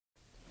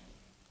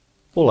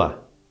Olá,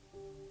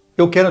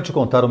 eu quero te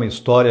contar uma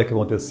história que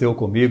aconteceu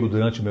comigo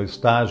durante meu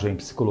estágio em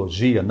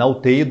psicologia na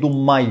UTI do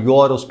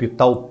maior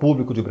hospital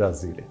público de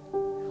Brasília,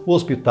 o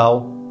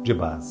Hospital de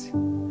Base.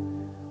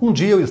 Um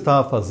dia eu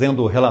estava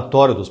fazendo o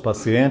relatório dos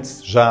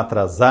pacientes, já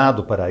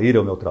atrasado para ir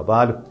ao meu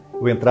trabalho.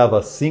 Eu entrava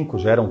às 5,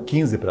 já eram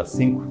 15 para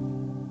 5.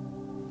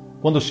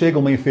 Quando chega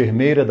uma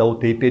enfermeira da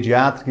UTI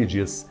pediátrica e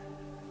diz: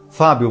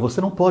 Fábio,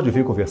 você não pode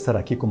vir conversar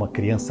aqui com uma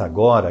criança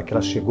agora, que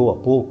ela chegou há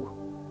pouco?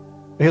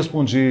 Eu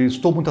respondi: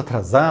 estou muito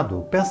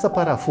atrasado, peça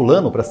para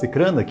fulano, para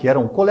cicrana, que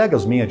eram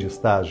colegas minhas de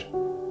estágio.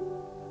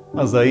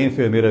 Mas aí a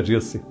enfermeira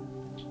disse: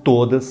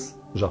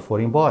 todas já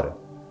foram embora,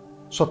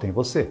 só tem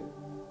você.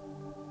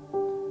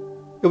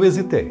 Eu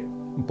hesitei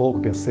um pouco,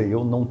 pensei,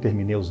 eu não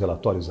terminei os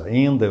relatórios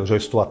ainda, eu já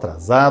estou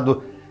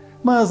atrasado,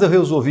 mas eu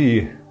resolvi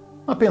ir.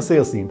 Mas pensei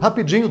assim,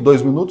 rapidinho,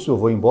 2 minutos eu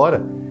vou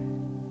embora.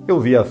 Eu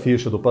vi a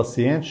ficha do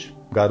paciente,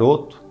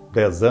 garoto,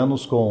 10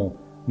 anos, com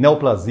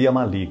neoplasia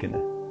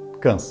maligna,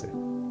 câncer.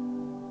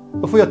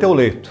 Eu fui até o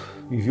leito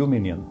e vi o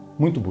menino,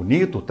 muito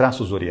bonito,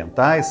 traços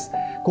orientais,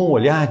 com um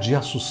olhar de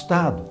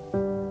assustado.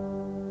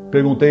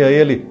 Perguntei a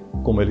ele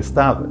como ele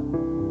estava,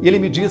 e ele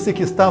me disse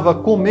que estava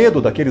com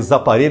medo daqueles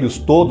aparelhos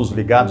todos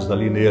ligados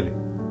ali nele.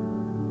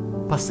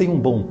 Passei um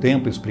bom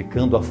tempo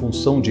explicando a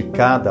função de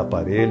cada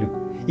aparelho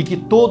e que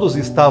todos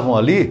estavam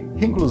ali,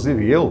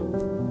 inclusive eu,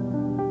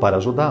 para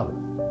ajudá-lo.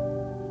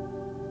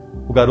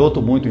 O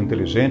garoto, muito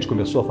inteligente,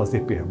 começou a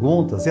fazer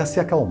perguntas e a se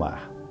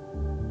acalmar.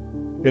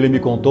 Ele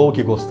me contou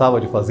que gostava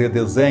de fazer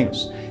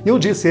desenhos. Eu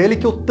disse a ele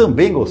que eu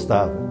também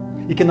gostava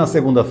e que na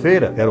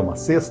segunda-feira, era uma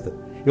sexta,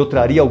 eu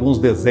traria alguns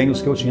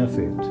desenhos que eu tinha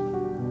feito.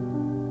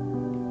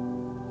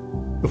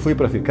 Eu fui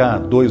para ficar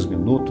 2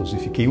 minutos e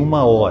fiquei 1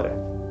 hora.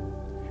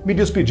 Me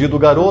despedi do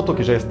garoto,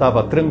 que já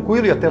estava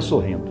tranquilo e até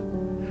sorrindo.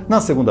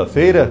 Na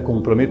segunda-feira,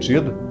 como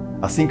prometido,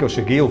 assim que eu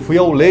cheguei, eu fui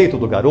ao leito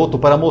do garoto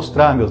para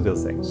mostrar meus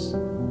desenhos.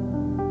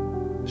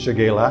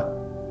 Cheguei lá,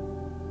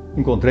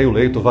 encontrei o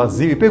leito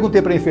vazio e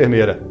perguntei para a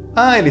enfermeira: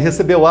 ah, ele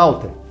recebeu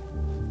alta?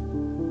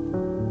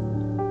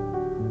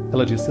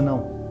 Ela disse: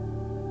 não,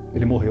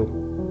 ele morreu.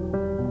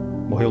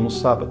 Morreu no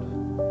sábado.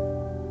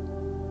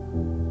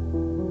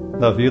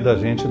 Na vida a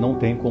gente não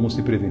tem como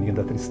se prevenir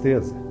da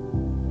tristeza,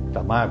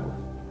 da mágoa,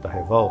 da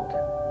revolta,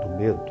 do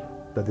medo,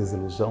 da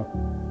desilusão.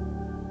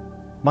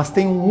 Mas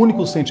tem um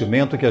único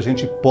sentimento que a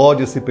gente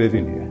pode se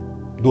prevenir: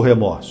 do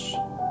remorso.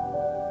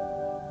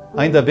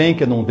 Ainda bem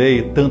que eu não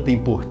dei tanta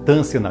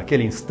importância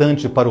naquele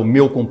instante para o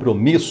meu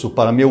compromisso,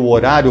 para meu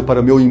horário, para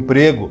o meu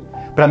emprego,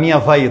 para minha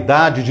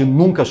vaidade de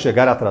nunca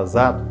chegar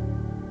atrasado.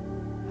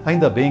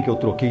 Ainda bem que eu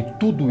troquei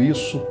tudo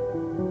isso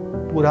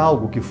por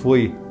algo que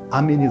foi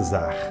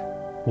amenizar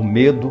o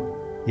medo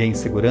e a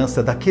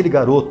insegurança daquele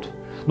garoto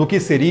no que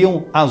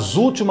seriam as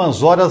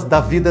últimas horas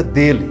da vida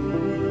dele,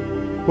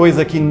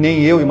 coisa que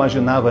nem eu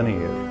imaginava nem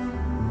ele.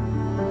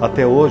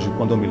 Até hoje,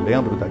 quando eu me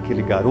lembro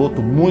daquele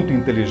garoto muito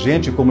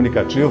inteligente e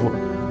comunicativo,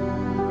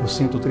 eu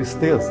sinto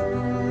tristeza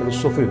pelo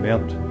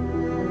sofrimento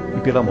e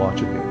pela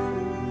morte dele.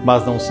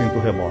 Mas não sinto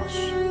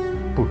remorso,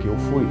 porque eu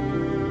fui.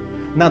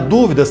 Na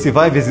dúvida se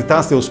vai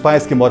visitar seus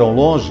pais que moram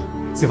longe,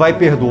 se vai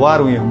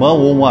perdoar um irmão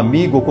ou um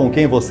amigo com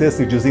quem você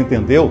se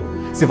desentendeu,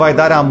 se vai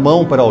dar a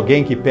mão para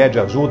alguém que pede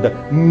ajuda,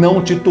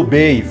 não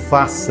titubeie,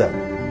 faça.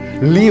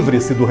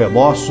 Livre-se do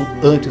remorso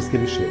antes que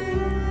ele chegue.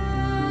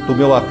 Do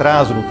meu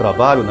atraso no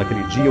trabalho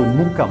naquele dia, eu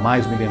nunca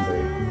mais me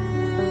lembrei.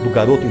 Do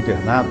garoto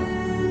internado,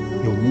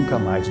 eu nunca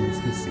mais me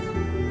esqueci.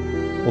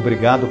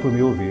 Obrigado por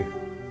me ouvir.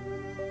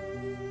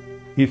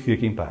 E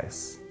fique em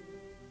paz.